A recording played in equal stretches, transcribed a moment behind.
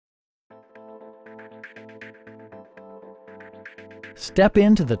Step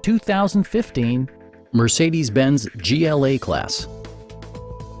into the 2015 Mercedes-Benz GLA-Class.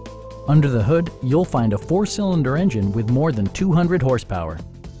 Under the hood, you'll find a 4-cylinder engine with more than 200 horsepower.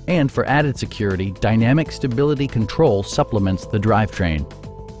 And for added security, dynamic stability control supplements the drivetrain.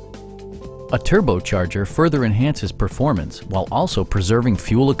 A turbocharger further enhances performance while also preserving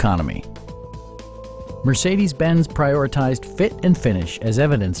fuel economy. Mercedes-Benz prioritized fit and finish as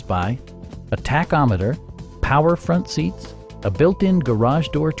evidenced by a tachometer, power front seats, a built-in garage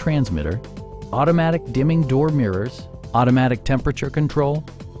door transmitter, automatic dimming door mirrors, automatic temperature control,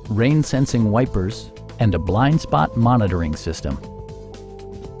 rain-sensing wipers, and a blind spot monitoring system.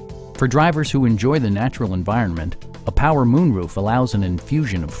 For drivers who enjoy the natural environment, a power moonroof allows an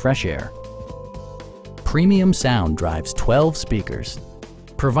infusion of fresh air. Premium sound drives 12 speakers,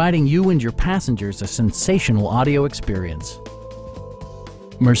 providing you and your passengers a sensational audio experience.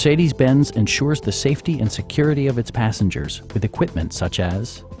 Mercedes-Benz ensures the safety and security of its passengers with equipment such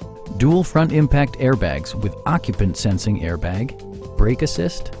as dual front impact airbags with occupant sensing airbag, brake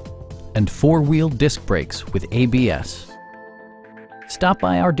assist, and 4-wheel disc brakes with ABS. Stop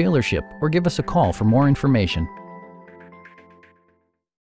by our dealership or give us a call for more information.